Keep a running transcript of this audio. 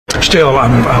still,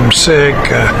 I'm sick.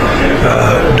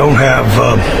 Don't have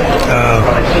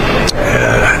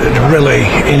really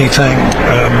anything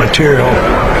material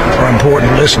or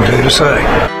important to listen to say.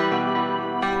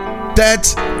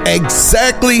 That's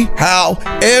exactly how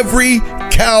every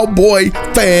Cowboy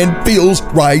fan feels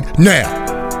right now.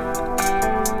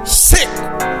 Sick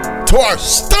to our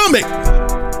stomach.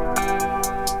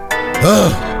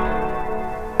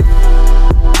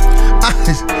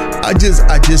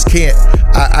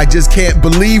 I just can't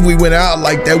believe we went out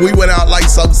like that. We went out like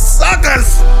some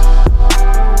suckers.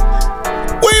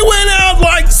 We went out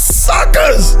like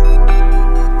suckers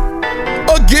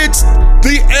against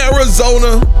the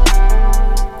Arizona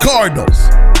Cardinals.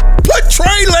 Put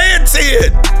Trey Lance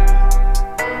in.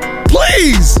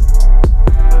 Please.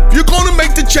 If you're going to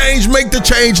make the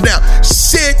change now.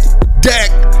 Sit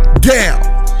Dak down.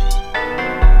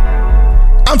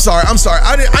 I'm sorry.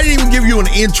 I didn't even give you an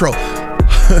intro.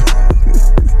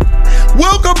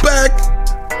 Welcome back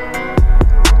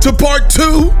to part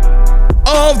 2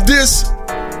 of this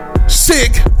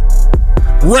sick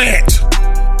rant.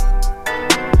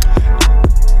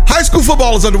 High school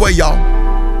football is underway, y'all.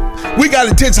 We got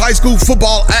intense high school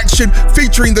football action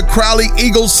featuring the Crowley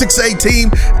Eagles 6A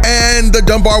team and the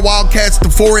Dunbar Wildcats, the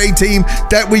 4A team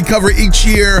that we cover each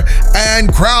year.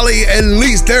 And Crowley, at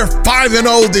least they're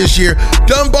 5-0 this year.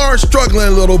 Dunbar struggling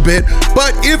a little bit,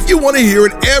 but if you want to hear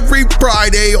it every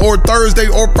Friday or Thursday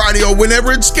or Friday or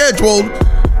whenever it's scheduled,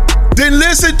 then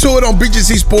listen to it on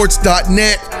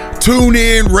bgcsports.net. Tune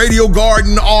in, Radio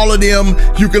Garden, all of them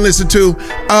you can listen to.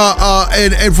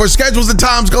 And for schedules and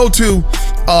times, go to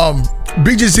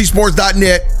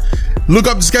bgcsports.net. Look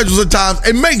up the schedules and times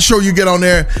and make sure you get on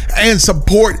there and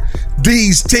support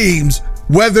these teams,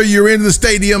 whether you're in the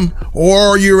stadium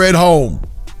or you're at home.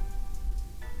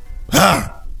 All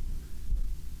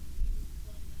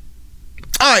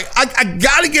right, I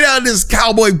got to get out of this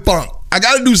cowboy funk. I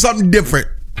got to do something different.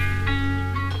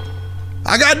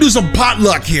 I gotta do some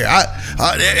potluck here.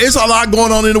 It's a lot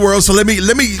going on in the world, so let me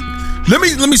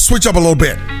switch up a little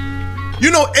bit.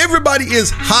 You know, everybody is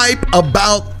hype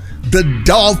about the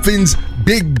Dolphins'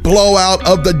 big blowout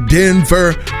of the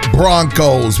Denver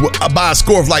Broncos by a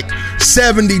score of like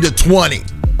 70-20.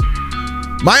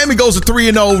 Miami goes to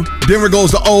 3-0. Denver goes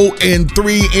to 0-3, and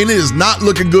it is not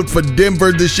looking good for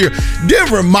Denver this year.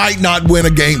 Denver might not win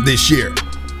a game this year.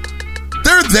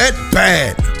 They're that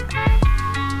bad.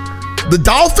 The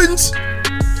Dolphins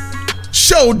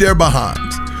showed their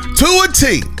behinds. To a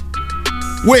T.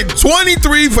 Went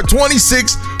 23 for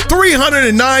 26,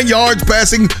 309 yards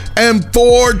passing, and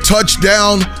 4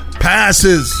 touchdown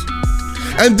passes.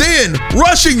 And then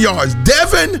rushing yards.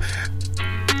 Devin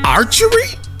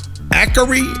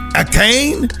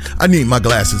Akane? I need my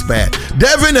glasses bad.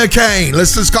 Devin Akane.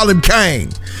 Let's just call him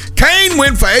Kane. Kane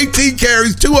went for 18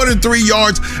 carries, 203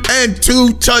 yards, and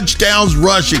 2 touchdowns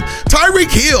rushing.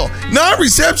 Tyreek Hill, 9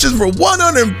 receptions for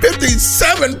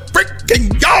 157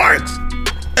 freaking yards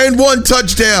and 1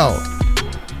 touchdown.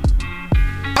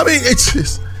 I mean, it's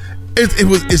just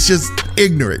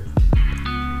ignorant.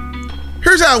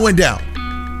 Here's how it went down.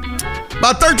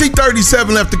 About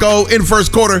 13:37 left to go in the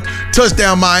first quarter.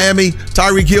 Touchdown Miami.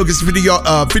 Tyreek Hill gets a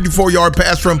 54-yard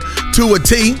pass from Tua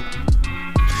T.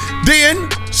 Then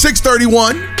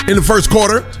 6:31 in the first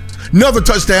quarter. Another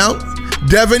touchdown.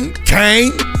 Devin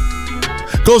Kane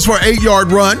goes for an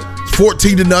 8-yard run.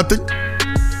 14-0.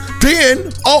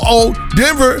 Then,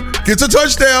 Denver gets a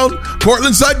touchdown.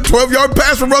 Cortland Sutton, 12-yard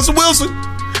pass from Russell Wilson.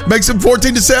 Makes it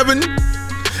 14-7.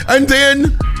 And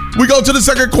then we go to the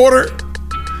second quarter.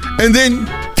 And then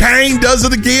Kane does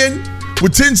it again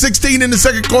with 10-16 in the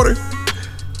second quarter.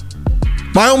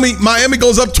 Miami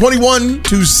goes up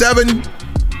 21-7.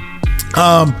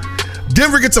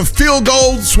 Denver gets a field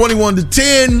goal,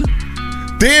 21-10.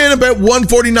 Then about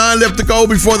 1:49 left to go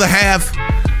before the half.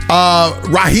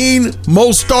 Raheem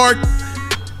Mostert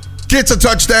gets a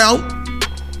touchdown,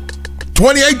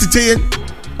 28-10.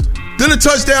 Then a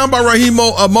touchdown by Raheem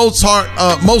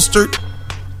Mustard,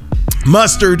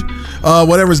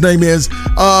 whatever his name is.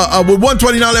 With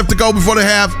 1:29 left to go before the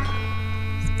half,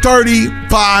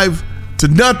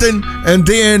 35-0. And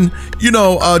then,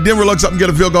 Denver looks up and get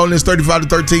a field goal, and it's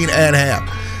 35-13 at half.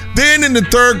 Then in the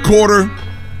third quarter,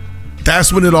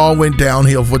 that's when it all went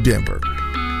downhill for Denver.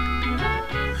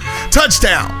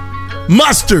 Touchdown,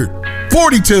 Mustard,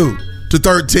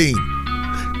 42-13.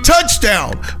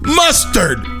 Touchdown,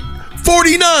 Mustard,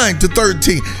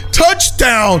 49-13.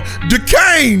 Touchdown to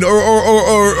Kane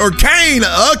or Kane,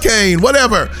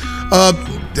 whatever.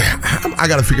 I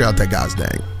got to figure out that guy's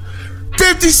name.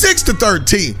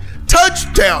 56-13.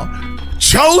 Touchdown,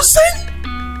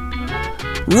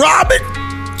 Robert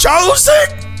Chosen,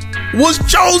 was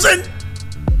chosen.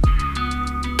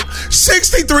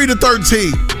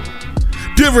 63-13.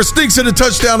 Denver sneaks in a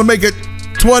touchdown to make it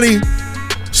 20,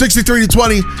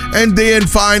 63-20. And then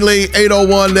finally,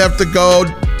 8:01 left to go.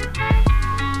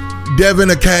 Devin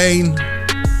Akane,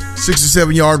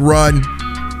 67-yard run.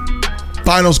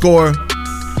 Final score,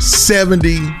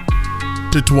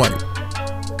 70-20.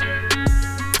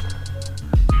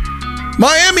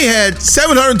 Miami had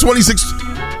 726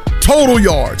 total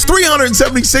yards.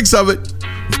 376 of it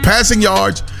was passing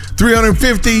yards.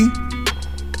 350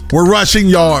 were rushing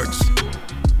yards.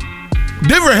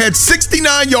 Denver had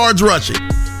 69 yards rushing,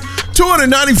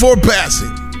 294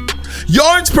 passing.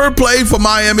 Yards per play for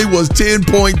Miami was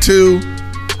 10.2,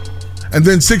 and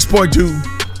then 6.2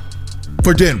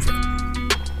 for Denver.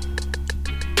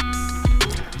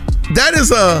 That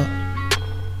is a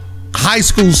high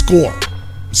school score,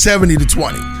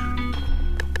 70-20.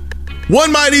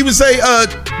 One might even say a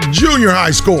junior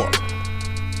high score.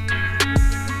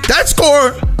 That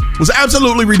score was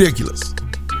absolutely ridiculous.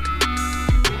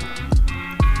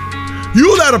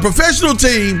 You let a professional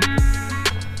team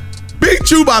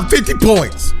beat you by 50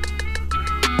 points.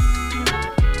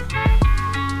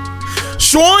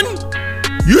 Sean,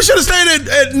 you should have stayed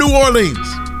at New Orleans.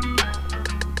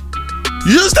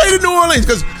 You should have stayed in New Orleans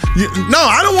because, no,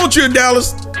 I don't want you in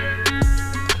Dallas.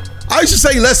 I should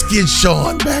say, let's get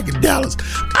Sean back in Dallas.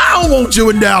 I don't want you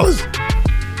in Dallas.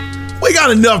 We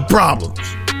got enough problems.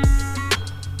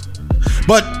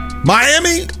 But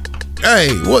Miami,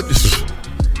 hey, what?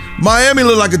 Miami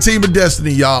look like a team of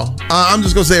destiny, y'all. I'm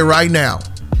just going to say it right now.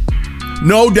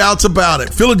 No doubts about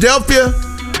it. Philadelphia,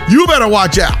 you better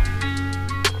watch out.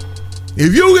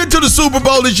 If you get to the Super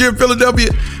Bowl this year in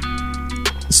Philadelphia,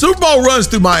 Super Bowl runs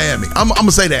through Miami. I'm going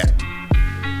to say that.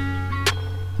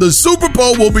 The Super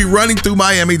Bowl will be running through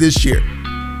Miami this year.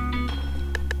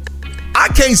 I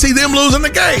can't see them losing the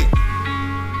game.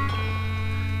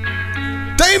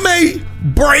 They may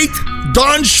break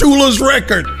Don Shula's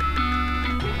record.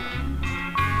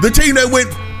 The team that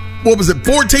went,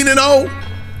 14-0?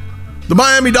 The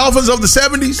Miami Dolphins of the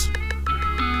 70s?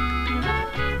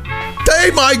 They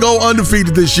might go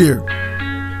undefeated this year.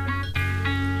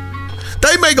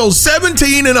 They may go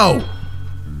 17-0.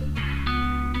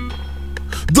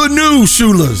 The new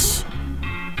Shulas.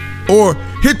 Or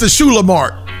hit the Shula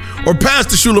mark. Or past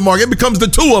the Shula mark. It becomes the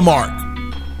Tua mark.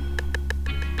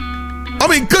 I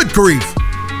mean, good grief.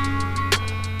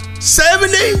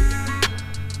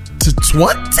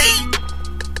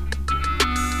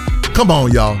 70-20? Come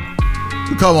on, y'all.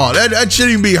 Come on. That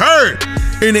shouldn't even be heard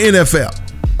in the NFL.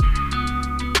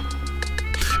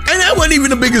 And that wasn't even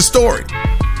the biggest story.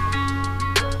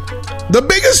 The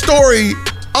biggest story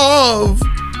of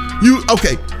you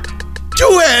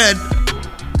had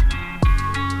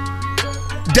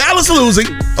Dallas losing.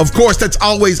 Of course, that's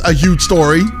always a huge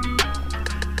story.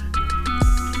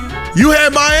 You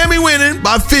had Miami winning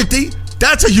by 50.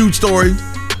 That's a huge story.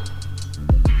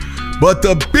 But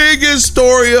the biggest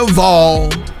story of all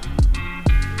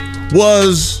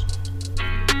was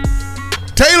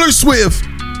Taylor Swift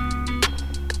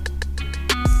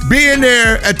being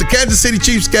there at the Kansas City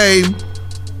Chiefs game,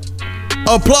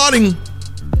 applauding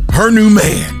her new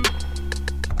man,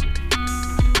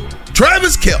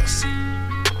 Travis Kelce,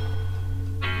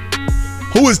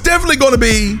 who is definitely going to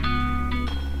be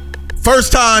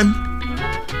first-time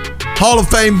Hall of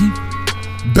Fame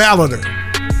balloter.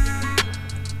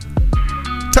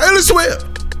 Taylor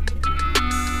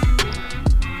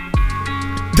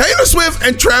Swift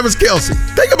and Travis Kelce.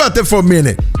 Think about that for a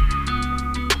minute.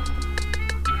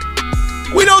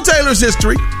 We know Taylor's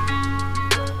history.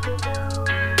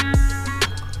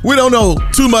 We don't know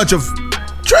too much of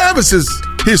Travis's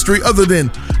history other than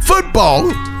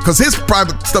football, because his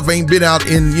private stuff ain't been out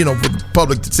in, for the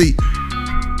public to see.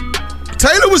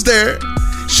 Taylor was there.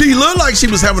 She looked like she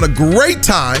was having a great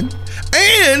time.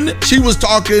 And she was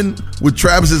talking with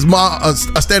Travis's mom,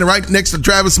 standing right next to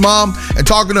Travis' mom and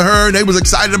talking to her. And they was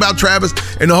excited about Travis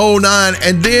and the whole nine.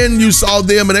 And then you saw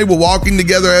them and they were walking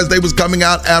together as they was coming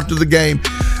out after the game.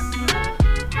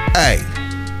 Hey.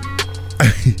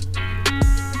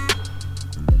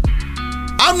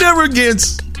 I'm never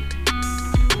against.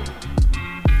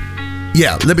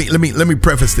 Yeah, let me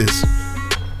preface this.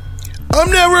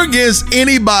 I'm never against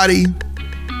anybody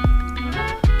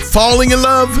falling in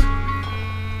love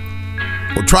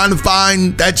or trying to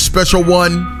find that special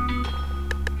one.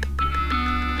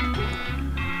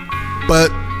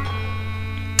 But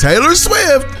Taylor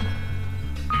Swift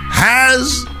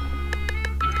has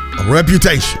a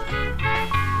reputation.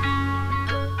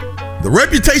 The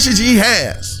reputation she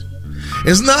has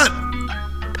is not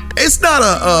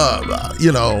a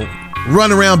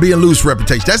run around being loose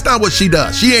reputation. That's not what she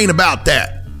does. She ain't about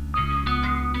that.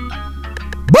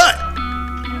 But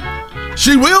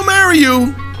she will marry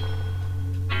you.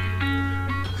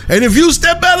 And if you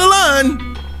step out of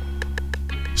line,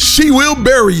 she will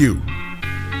bury you.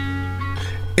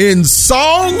 In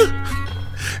song,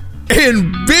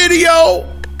 in video,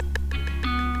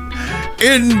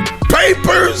 in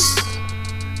papers,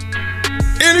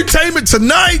 Entertainment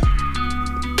Tonight.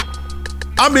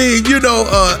 I mean,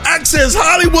 Access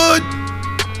Hollywood.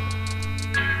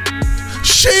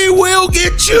 She will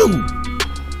get you.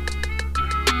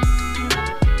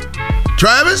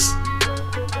 Travis?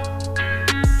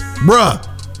 Bruh.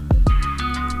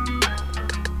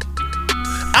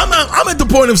 I'm at the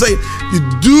point of saying, you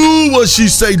do what she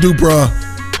say do, bruh.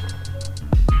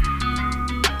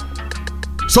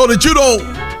 So that you don't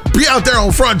be out there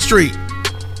on Front Street.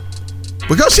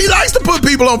 Because she likes to put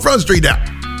people on Front Street now.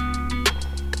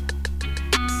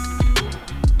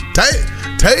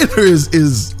 Taylor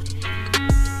is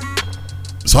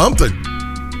something.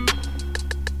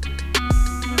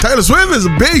 Taylor Swift is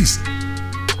a beast.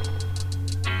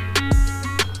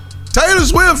 Taylor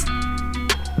Swift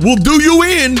will do you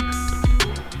in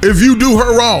if you do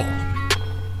her wrong.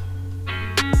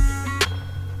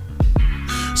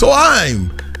 So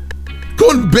I'm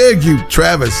going to beg you,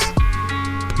 Travis,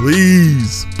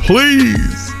 please,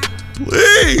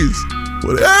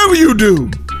 whatever you do,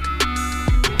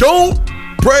 don't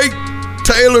break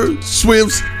Taylor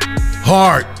Swift's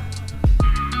heart.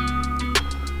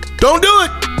 Don't do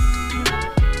it.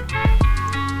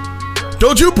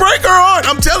 Don't you break her heart.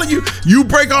 I'm telling you, you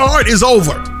break her heart, it's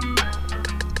over.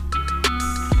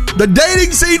 The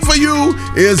dating scene for you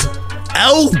is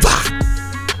over.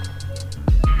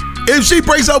 If she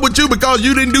breaks up with you because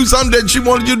you didn't do something that she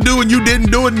wanted you to do and you didn't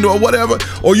do it or whatever,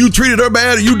 or you treated her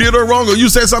bad or you did her wrong or you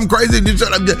said something crazy,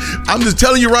 I'm just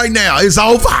telling you right now, it's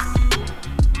over.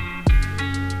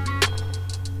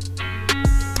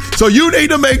 So you need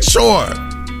to make sure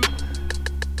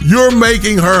you're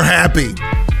making her happy.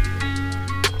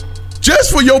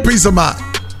 Just for your peace of mind.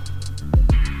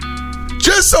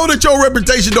 Just so that your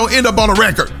reputation don't end up on a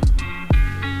record.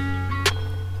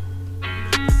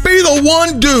 Be the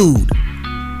one dude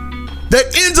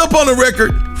that ends up on a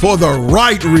record for the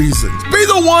right reasons. Be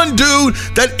the one dude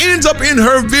that ends up in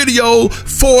her video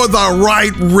for the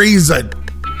right reason.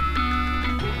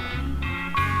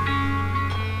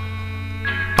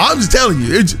 I'm just telling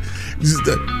you,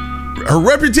 her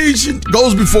reputation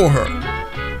goes before her.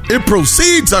 It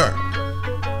precedes her.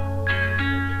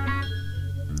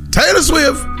 Taylor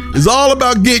Swift is all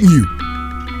about getting you.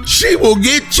 She will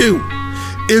get you.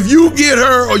 If you get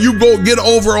her or you go get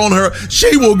over on her,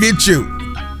 she will get you.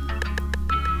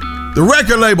 The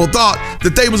record label thought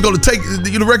that they was going to take,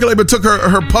 the record label took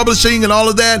her publishing and all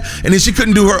of that, and then she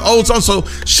couldn't do her old song. So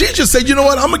she just said, you know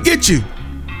what, I'm going to get you.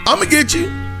 I'm going to get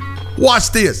you.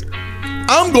 Watch this.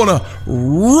 I'm going to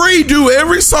redo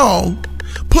every song,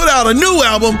 put out a new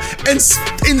album, and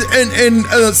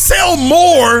sell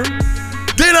more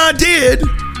than I did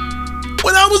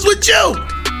when I was with you.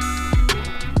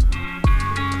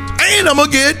 And I'm going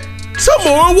to get some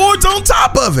more awards on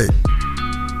top of it.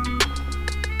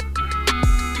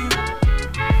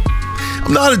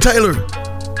 I'm not a Taylor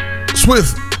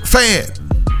Swift fan.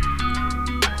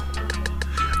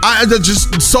 I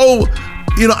just so,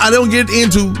 I don't get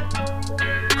into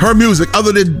her music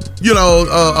other than,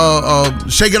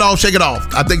 Shake It Off, Shake It Off.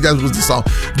 I think that was the song.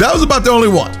 That was about the only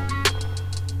one.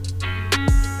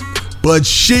 But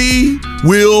she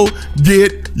will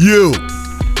get you.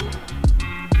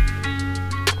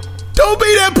 Don't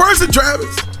be that person,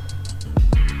 Travis.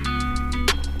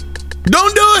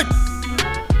 Don't do it.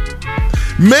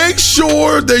 Make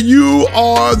sure that you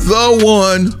are the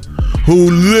one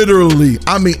who literally,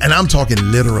 and I'm talking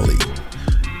literally,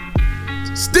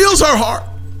 steals her heart.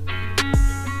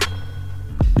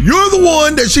 You're the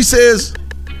one that she says,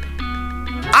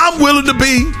 I'm willing to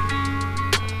be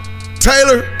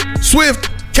Taylor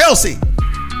Swift Kelce.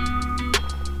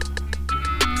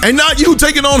 And not you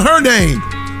taking on her name,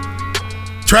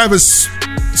 Travis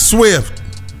Swift.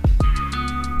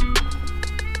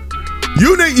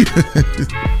 You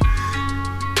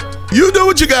do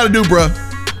what you got to do, bruh.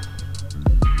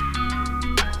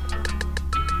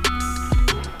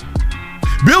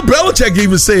 Bill Belichick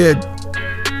even said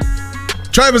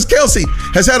Travis Kelce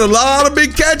has had a lot of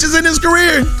big catches in his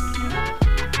career.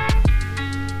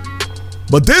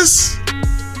 But this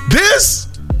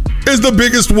is the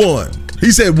biggest one.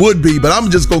 He said would be, but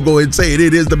I'm just going to go ahead and say it.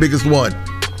 It is the biggest one.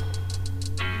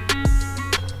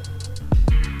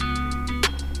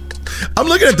 I'm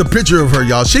looking at the picture of her,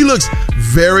 y'all. She looks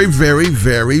very, very,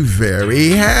 very, very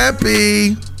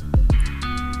happy.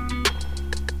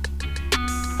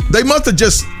 They must have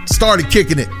just started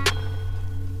kicking it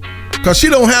because she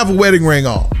don't have a wedding ring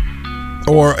on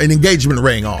or an engagement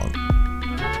ring on.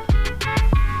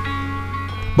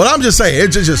 But I'm just saying,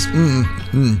 it's just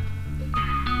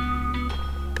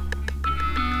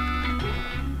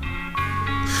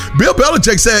Bill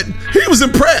Belichick said he was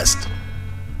impressed.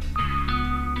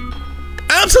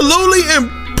 Absolutely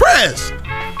impressed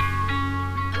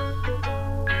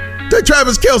that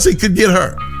Travis Kelce could get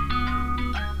her.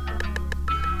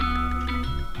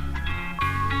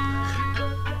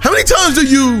 How many times do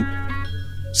you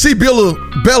see Bill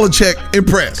Belichick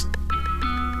impressed?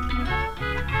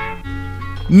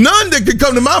 None that could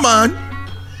come to my mind.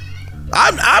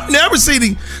 I've never seen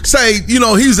him say,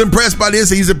 he's impressed by this,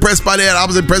 he's impressed by that. I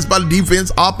was impressed by the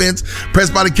defense, offense,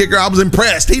 impressed by the kicker. I was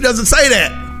impressed. He doesn't say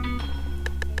that.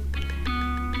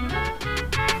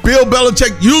 Bill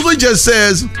Belichick usually just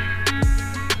says,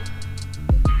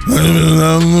 we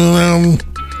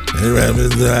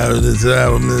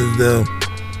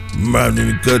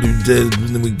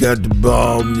got the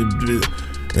ball,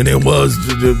 and it was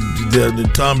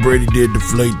the Tom Brady did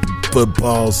deflate the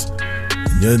footballs.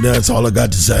 And that's all I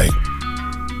got to say.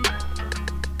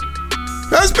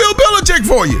 That's Bill Belichick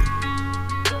for you.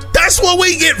 That's what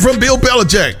we get from Bill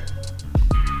Belichick.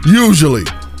 Usually.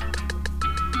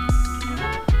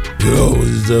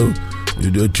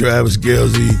 Travis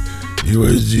Kelce,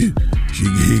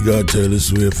 he got Taylor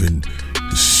Swift, and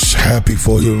happy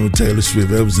for him with Taylor Swift.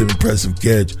 That was an impressive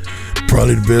catch.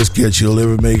 Probably the best catch he'll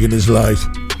ever make in his life.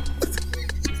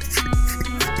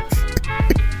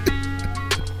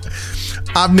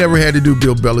 I've never had to do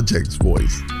Bill Belichick's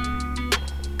voice.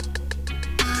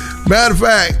 Matter of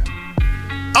fact,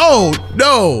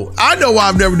 I know why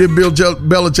I've never did Bill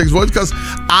Belichick's voice, because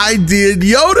I did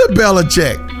Yoda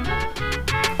Belichick.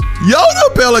 Yoda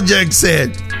Belichick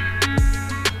said,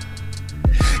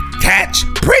 "Catch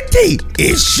pretty,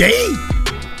 is she?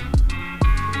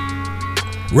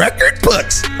 Record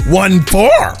books, 1-4.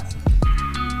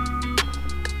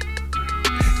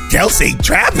 Kelce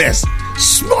Travis,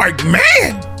 smart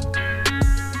man.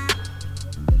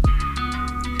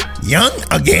 Young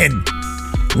again,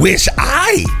 wish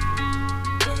I."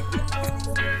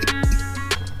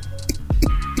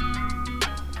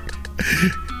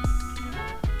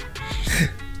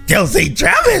 Kelce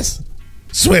Travis,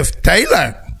 Swift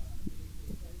Taylor.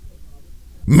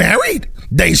 Married,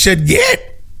 they should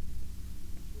get.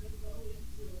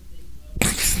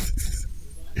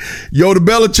 Yoda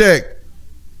Belichick.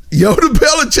 Yoda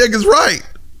Belichick is right.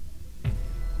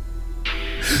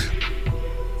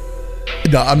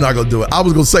 No, I'm not going to do it. I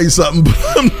was going to say something, but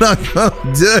I'm not going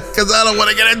to do it because I don't want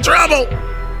to get in trouble.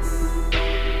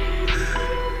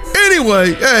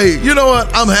 Anyway, hey, you know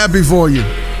what? I'm happy for you.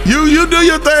 You do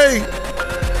your thing.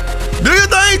 Do your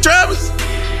thing, Travis.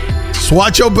 Just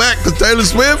watch your back, because Taylor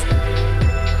Swift,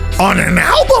 on an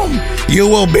album, you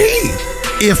will be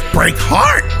If Break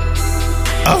Heart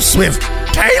of Swift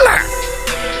Taylor.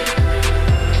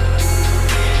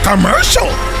 Commercial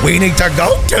we need to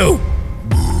go to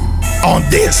on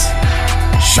this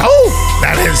show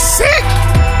that is sick.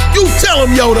 You tell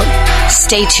him, Yoda.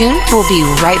 Stay tuned. We'll be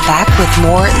right back with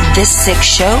more This Sick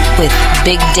Show with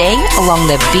Big Day along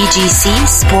the BGC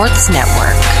Sports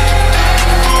Network.